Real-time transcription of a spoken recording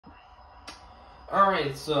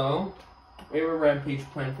Alright, so we have a rampage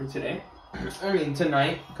plan for today. I mean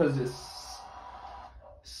tonight, because it's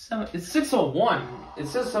 6:01. It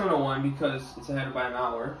says 7:01 because it's ahead by an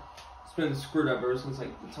hour. It's been screwed up ever since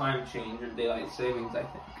like the time change or daylight savings, I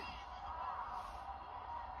think.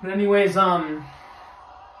 But anyways, our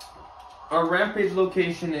rampage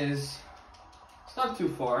location is, it's not too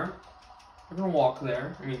far. We're gonna walk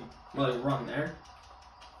there. I mean, really run there.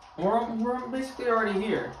 We're basically already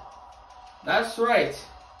here. That's right.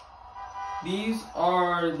 These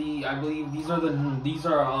are the, I believe these are the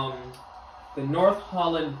North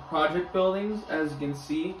Holland project buildings, as you can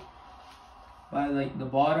see by like the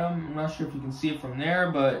bottom. I'm not sure if you can see it from there,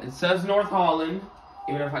 but it says North Holland.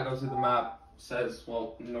 Even if I go to the map, it says,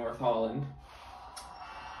 well, North Holland.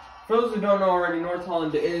 For those who don't know already, North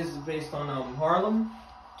Holland is based on Harlem.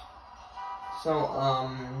 So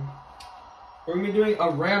we're gonna be doing a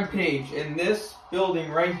rampage in this building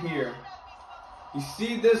right here. You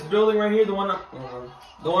see this building right here, the one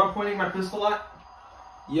I'm pointing my pistol at?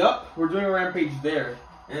 Yup, we're doing a rampage there.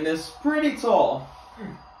 And it's pretty tall.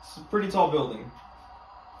 It's a pretty tall building.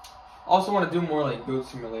 Also want to do more like Goat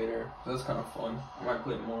Simulator. That's kind of fun. I might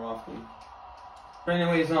play it more often. But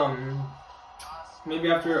anyways,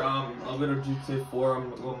 maybe after a bit of GTA 4, I'm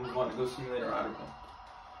going to want to Goat Simulator, I don't know.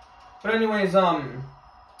 But anyways,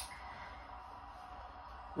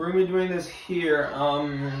 we're going to be doing this here.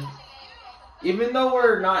 Even though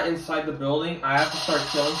we're not inside the building, I have to start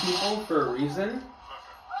killing people for a reason.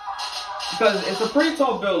 Because it's a pretty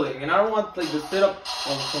tall building, and I don't want like to sit up.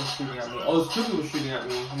 Oh, someone's shooting at me. Oh, there's two people shooting at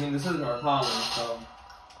me. I mean, this is North Holland, so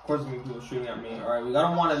of course there's people shooting at me. All right, we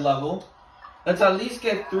got a wanted level. Let's at least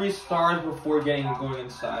get 3 stars before going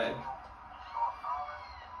inside.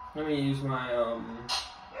 Let me use my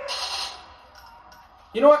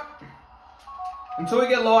You know what? Until we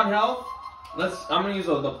get low on health, I'm gonna use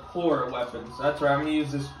the poor weapons. That's right. I'm gonna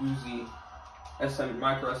use this Uzi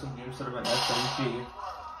micro SMG instead of an SMG.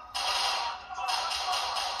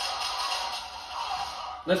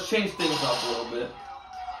 Let's change things up a little bit.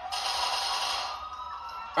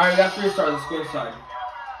 Alright, we got 3 stars. Let's go inside.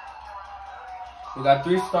 We got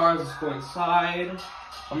 3 stars. Let's go inside.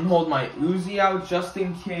 I'm gonna hold my Uzi out just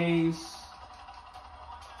in case.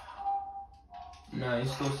 No, you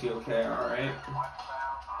still see okay. Alright.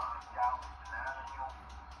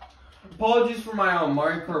 Apologies for my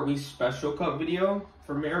Mario Kart Wii Special Cup video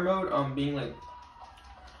for mirror mode being like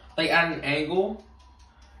at an angle.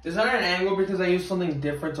 Is that an angle because I use something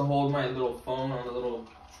different to hold my little phone on the little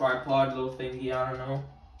tripod, little thingy, I don't know.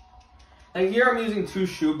 Like here I'm using 2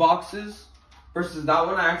 shoe boxes versus that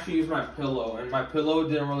one I actually used my pillow, and my pillow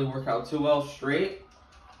didn't really work out too well straight.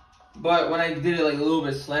 But when I did it like a little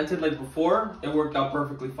bit slanted like before, it worked out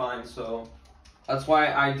perfectly fine, so that's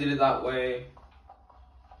why I did it that way.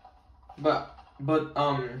 But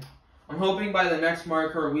I'm hoping by the next Mario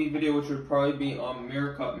Kart Wii video, which would probably be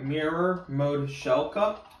mirror mode shell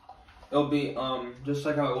cup, it'll be just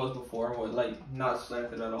like how it was before, with like not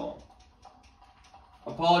slanted at all.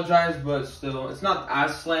 Apologize, but still, it's not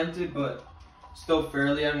as slanted, but still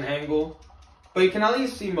fairly at an angle. But you can at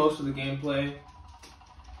least see most of the gameplay.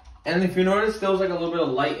 And if you notice, there was like a little bit of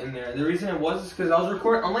light in there. The reason it was is because I was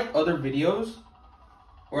recording, unlike other videos,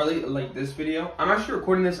 or like this video, I'm actually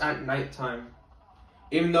recording this at nighttime.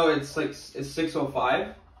 Even though it's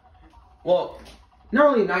 6:05. Well,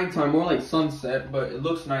 not really nighttime, more like sunset, but it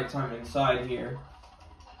looks nighttime inside here.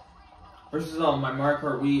 Versus my Mario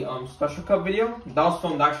Kart Wii Special Cup video, that was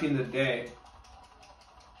filmed actually in the day.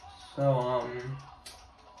 So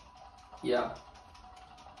yeah.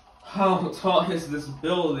 How tall is this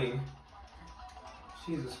building?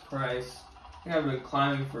 Jesus Christ. I think I've been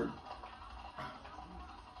climbing for...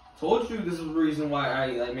 Told you this is the reason why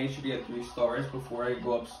I made sure to get 3 stars before I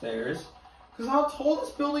go upstairs. Because how tall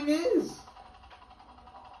this building is.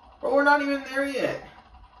 Bro, we're not even there yet.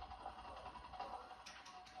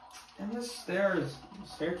 And this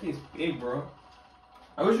staircase big, bro.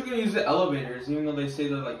 I wish we could use the elevators, even though they say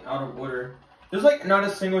they're like out of order. There's like not a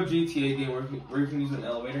single GTA game where you can use an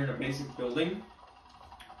elevator in a basic building.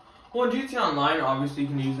 Well, in GTA Online, obviously you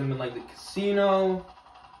can use them in like the casino,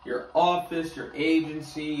 your office, your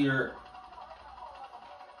agency, to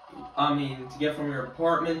get from your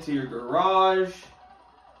apartment to your garage.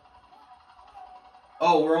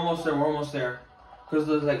 Oh, we're almost there. Because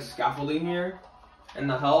there's like scaffolding here, and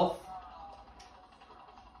the health.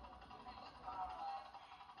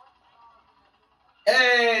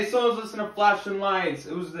 Hey, someone's listening to flashing lights.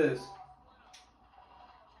 It was this.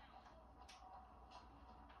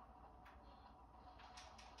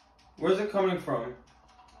 Where's it coming from?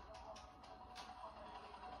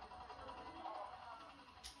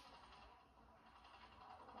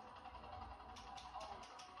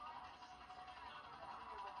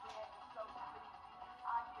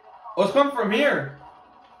 Oh, it's coming from here.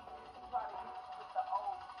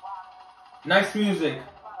 Nice music.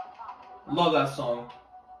 Love that song.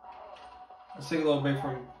 Let's take a little bit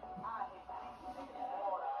from.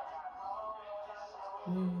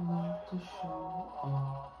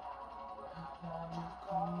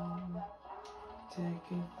 Take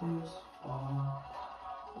it this far.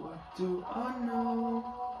 What do I know?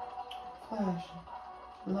 Flashing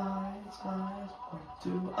lights, lights. What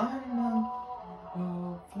do I know?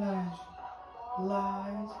 Oh, flashing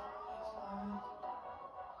lights, lights.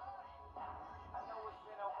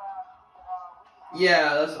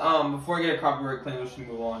 Yeah, let's before I get a copyright claim, we should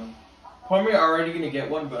move on. Probably already gonna get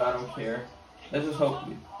one, but I don't care. Let's just hope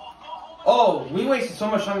we. Oh, we wasted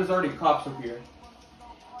so much time. There's already cops up here.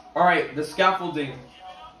 All right, the scaffolding.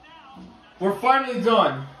 We're finally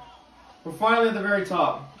done. We're finally at the very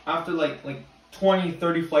top after like 20,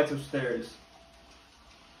 30 flights of stairs.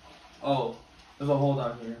 Oh, there's a hole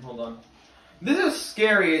down here. Hold on. This is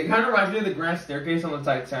scary. It kind of reminds me of the grand staircase on the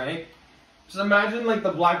Titanic. Just imagine like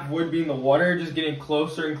the black void being the water, just getting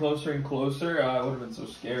closer and closer and closer. It would have been so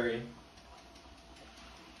scary.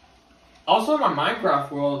 Also, in my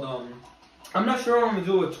Minecraft world, I'm not sure I'm gonna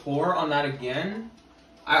do a tour on that again.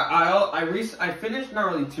 I finished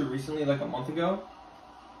not really too recently, like a month ago.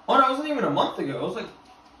 Oh no, it wasn't even a month ago. It was like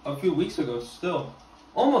a few weeks ago. Still,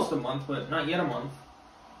 almost a month, but not yet a month.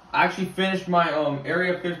 I actually finished my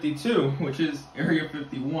Area 52, which is Area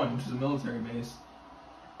 51, which is a military base,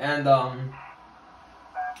 and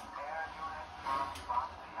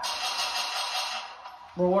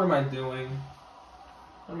Bro, what am I doing?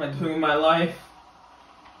 What am I doing in my life?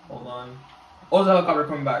 Hold on. Oh, there's a helicopter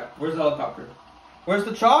coming back. Where's the helicopter? Where's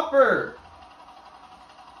the chopper?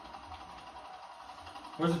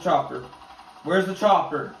 Where's the chopper? Where's the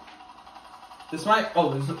chopper? This might.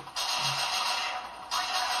 Oh, this is.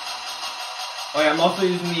 Oh yeah, I'm also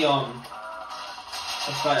using the If you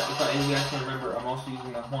guys can remember, I'm also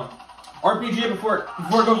using that one. RPG before it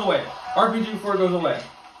goes away. RPG before it goes away.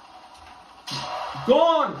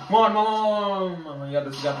 Gone! Come on, Mom! You got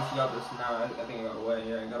this, you got this, you got this. Nah, I think it got away.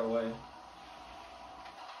 Yeah, it got away.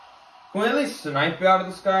 Can we at least snipe it out of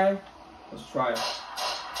the sky? Let's try it.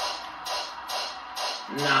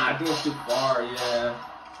 Nah, I think it's too far, yeah.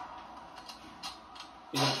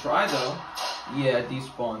 You can try though. Yeah, it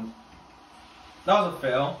despawned. That was a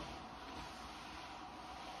fail.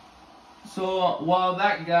 So, while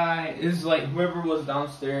that guy is like, whoever was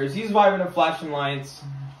downstairs, he's vibing to flashing lights.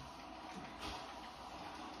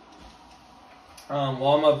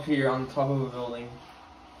 While I'm up here on top of a building.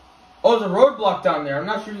 Oh, there's a roadblock down there. I'm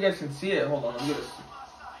not sure if you guys can see it. Hold on, let me get this.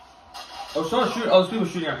 Oh, someone's shooting. Oh, there's people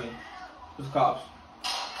shooting at me. There's cops.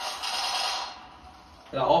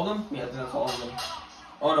 Is that all of them? Yeah, I think that's all of them.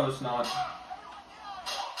 Oh, no, it's not.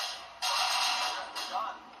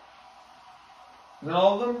 Is that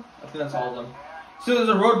all of them? I think that's all of them. So there's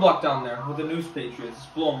a roadblock down there with the news patriots. Let's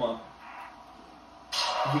blow them up.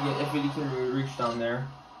 If we can reach down there.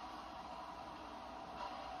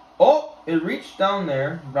 Oh, it reached down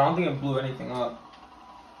there, but I don't think it blew anything up.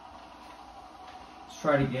 Let's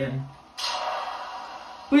try it again.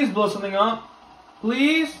 Please blow something up.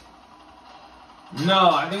 Please?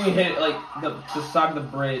 No, I think we hit like the side of the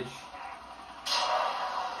bridge.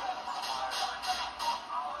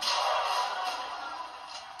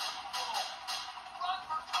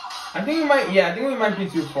 I think we might be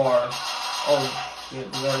too far. Oh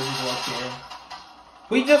shit, there's already people up here.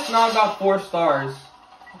 We just now got 4 stars.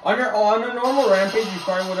 On a normal rampage, you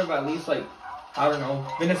probably would have at least, like, I don't know,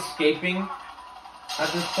 been escaping at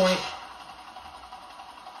this point.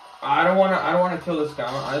 I don't wanna kill this guy.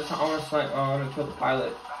 I wanna kill the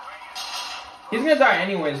pilot. He's gonna die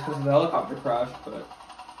anyways because of the helicopter crash, but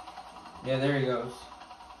yeah, there he goes.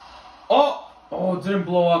 Oh, it didn't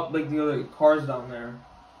blow up like the other cars down there.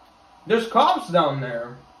 There's cops down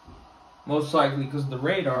there, most likely because of the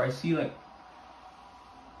radar. I see like.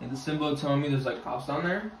 And the symbol telling me there's like cops down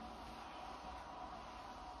there.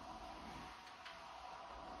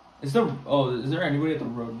 Is there anybody at the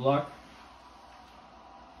roadblock?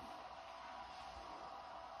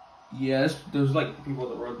 Yes, there's like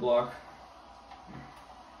people at the roadblock.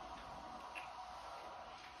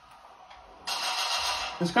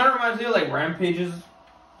 This kind of reminds me of like rampages.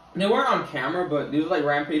 They weren't on camera, but these are like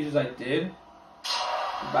rampages I did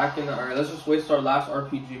back in the. Alright, let's just waste our last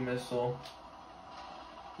RPG missile.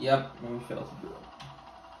 Yep, and we failed to do it.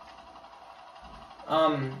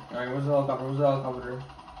 Alright, where's the helicopter? Where's the helicopter?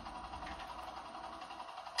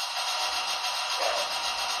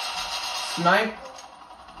 Snipe.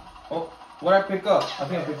 Oh, what'd I pick up? I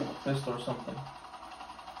think I picked up a pistol or something.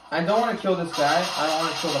 I don't want to kill this guy. I don't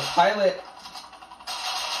want to kill the pilot.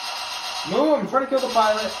 Move! I'm trying to kill the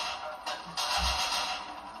pilot.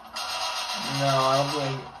 No, I don't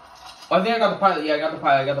think. Oh, I think I got the pilot. Yeah, I got the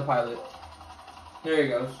pilot. I got the pilot. There he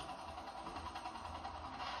goes.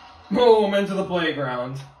 Boom! Into the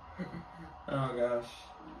playground. Oh gosh.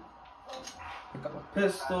 Pick up a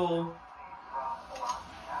pistol.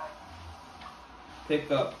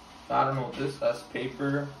 Pick up. I don't know what this. That's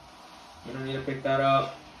paper. You don't need to pick that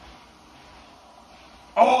up.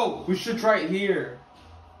 Oh, we should try it here.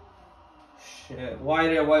 Shit. Why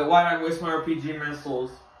did I waste my RPG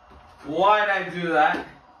missiles? Why did I do that?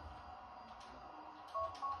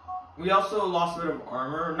 We also lost a bit of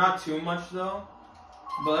armor. Not too much though.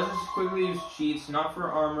 But let's just quickly use cheats, not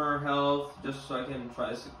for armor or health, just so I can try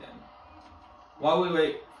this again. While we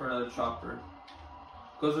wait for another chopper.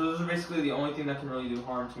 Because those are basically the only thing that can really do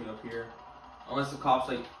harm to me up here. Unless the cops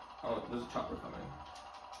like, oh, there's a chopper coming.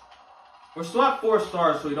 We're still at 4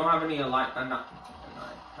 stars, so we don't have any annihilators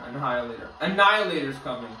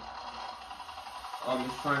coming.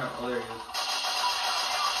 He's trying to, oh there he is.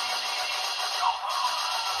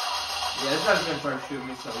 Yeah, this guy's gonna try to shoot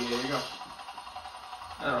me, so yeah, here you go.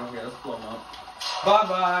 I don't care, let's blow him up. Bye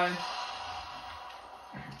bye!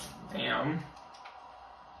 Damn.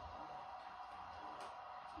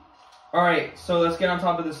 Alright, so let's get on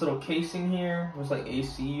top of this little casing here. There's like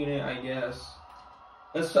AC unit, I guess.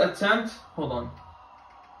 Let's attempt. Hold on.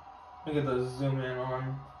 Look at the zoom in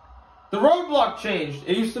on. The roadblock changed.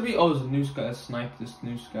 It used to be. Oh, there's a noose guy. Let's snipe this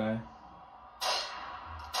noose guy.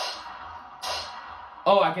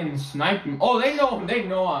 Oh, I can snipe him. Oh, they know. They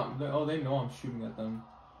know I'm shooting at them.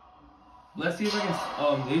 Let's see if I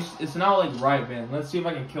can. It's now like right van. Let's see if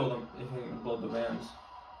I can kill them. If I can blow the vans.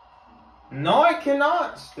 No, I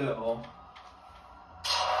cannot. Still.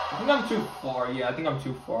 I think I'm too far. Yeah, I think I'm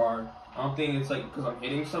too far. I don't think it's like because I'm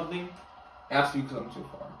hitting something. It has to be because I'm too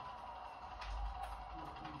far.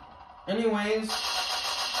 Anyways.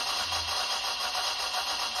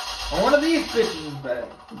 Oh, one of these bitches is bad.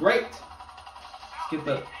 Great. Let's get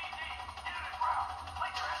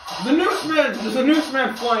the noose man! There's a noose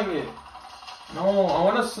man flying in. No, I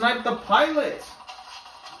want to snipe the pilot.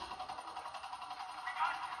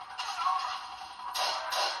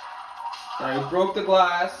 I broke the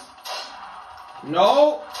glass.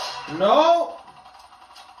 No! No!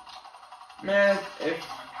 Man,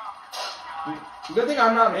 good thing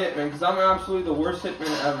I'm not hitman, because I'm absolutely the worst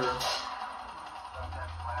hitman ever.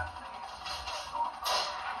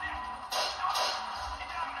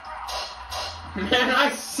 Man,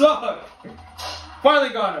 I suck!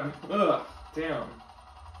 Finally got him! Ugh, damn.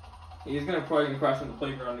 He's probably gonna crash in the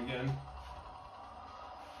playground again.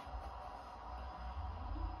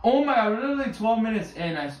 Oh my god, we're literally 12 minutes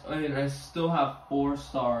in, I still have 4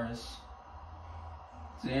 stars.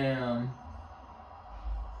 Damn.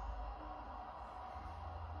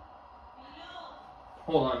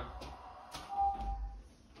 Hold on.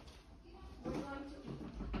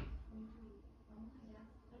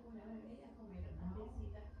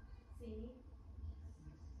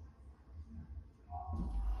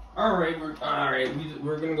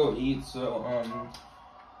 We're gonna go eat, so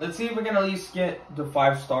let's see if we can at least get the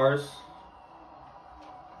 5 stars.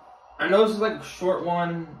 I know this is like a short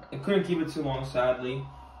one. I couldn't keep it too long, sadly.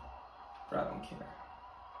 But I don't care.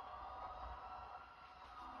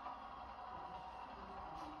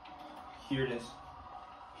 Here it is.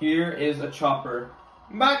 Here is a chopper.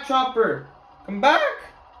 Come back, chopper! Come back!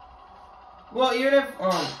 Well, even if,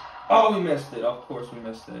 oh, we missed it. Of course we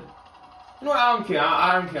missed it. You know what? I don't care.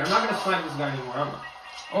 I don't care. I'm not gonna snipe this guy anymore. I'm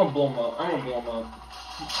gonna blow him up. I'm gonna blow him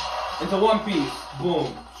up. Into one piece.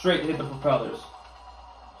 Boom. Straight hit the propellers.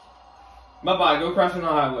 Bye-bye. Go crash on the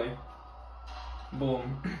highway.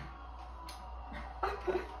 Boom.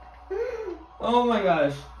 Oh my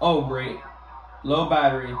gosh. Oh, great. Low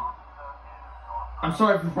battery. I'm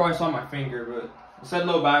sorry if you probably saw my finger, but it said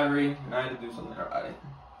low battery, and I had to do something about it.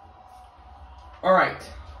 Alright.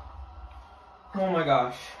 Oh my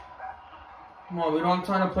gosh. Come on, we don't have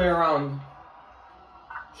time to play around.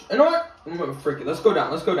 You know what? Frick it. Let's go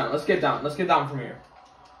down. Let's go down. Let's get down. Let's get down from here.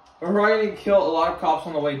 We're probably going to kill a lot of cops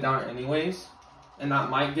on the way down anyways. And that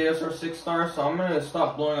might get us our 6 stars. So I'm going to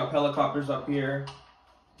stop blowing up helicopters up here.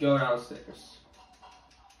 Go downstairs.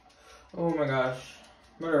 Oh my gosh.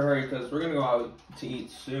 Better hurry because we're going to go out to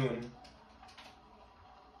eat soon.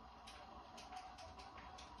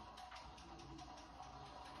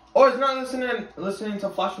 Oh, it's not listening to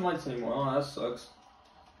flashing lights anymore. Oh, that sucks.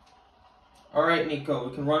 Alright, Nico,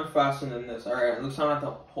 we can run faster than this. Alright, it looks like I have to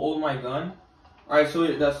hold my gun. Alright, so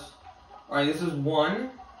that's... Alright, this is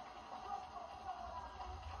 1.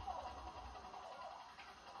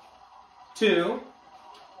 2.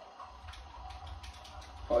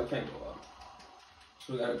 Oh, I can't go up.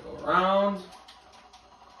 So we gotta go around.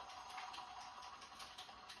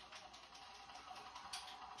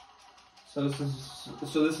 So this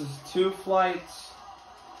is 2 flights,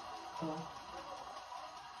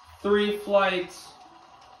 3 flights,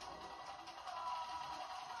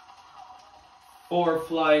 4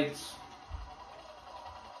 flights,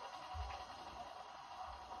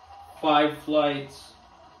 5 flights.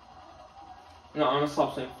 No, I'm gonna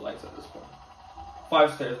stop saying flights at this point.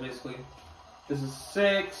 5 stairs basically. This is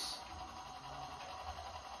 6.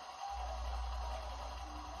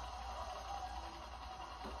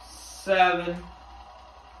 7.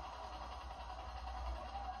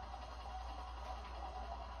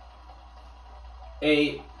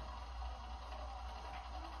 8.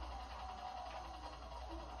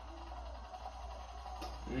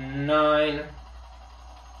 9.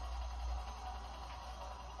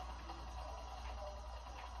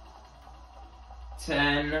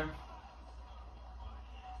 10.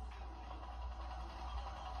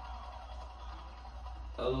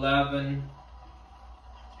 11.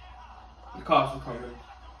 The cops are coming.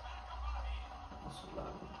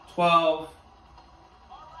 12.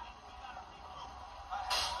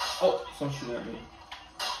 Oh, someone's shooting at me.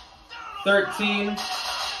 13.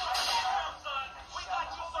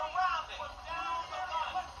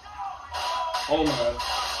 Oh my god.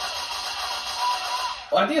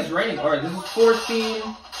 Oh, I think it's raining. Alright, this is 14.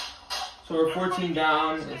 So we're 14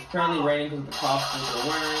 down. It's apparently raining because of the costumes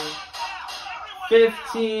they're wearing.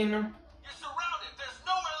 15.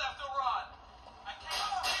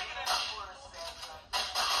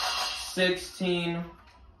 16.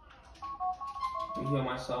 Let me heal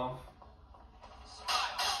myself.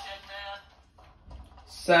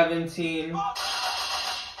 17.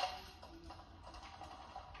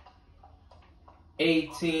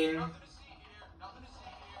 18.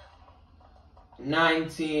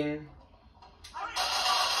 19.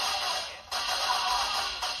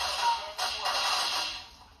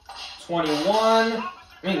 21. I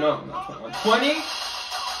mean, no, not 21. 20.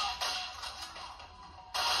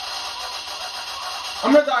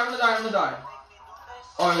 I'm gonna die.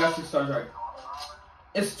 Oh, I got 6 stars right.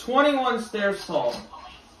 It's 21 stairs tall.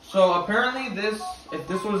 So apparently if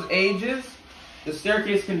this was ages, the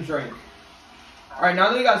staircase can drink. Alright, now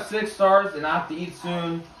that we got 6 stars and I have to eat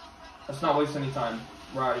soon, let's not waste any time.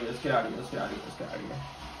 We're out of here. Let's get out of here.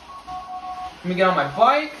 Let me get on my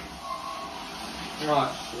bike.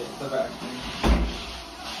 Oh shit, the back.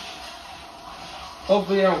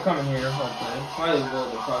 Hopefully they don't come in here. Hopefully. Probably will,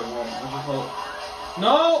 they probably won't. I just hope.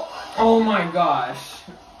 No! Oh my gosh.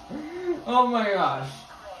 Oh my gosh.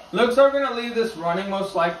 Looks like we're gonna leave this running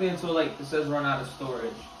most likely until like it says run out of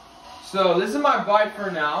storage. So this is my bike for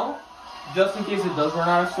now, just in case it does run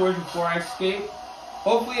out of storage before I escape.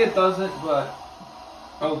 Hopefully it doesn't, but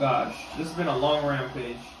oh gosh, this has been a long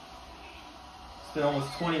rampage. It's been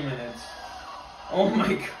almost 20 minutes. Oh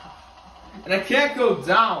my god. And I can't go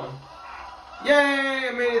down. Yay,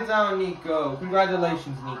 I made it down, Nico.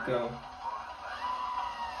 Congratulations, Nico.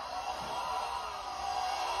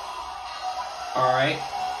 Alright.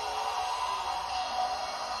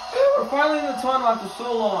 We're finally in the tunnel after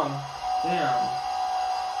so long. Damn.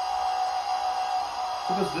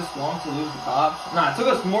 Took us this long to lose the cops? Nah, it took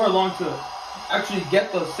us more long to actually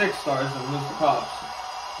get those 6 stars than lose the cops.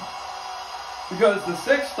 Because the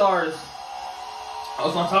 6 stars, I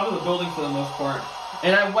was on top of the building for the most part.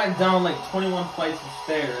 And I went down like 21 flights of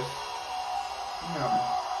stairs. Damn.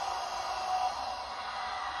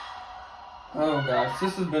 Oh gosh,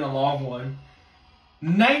 this has been a long one.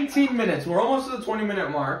 19 minutes. We're almost to the 20-minute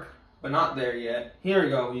mark, but not there yet. Here we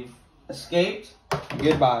go. We've escaped.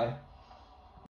 Goodbye.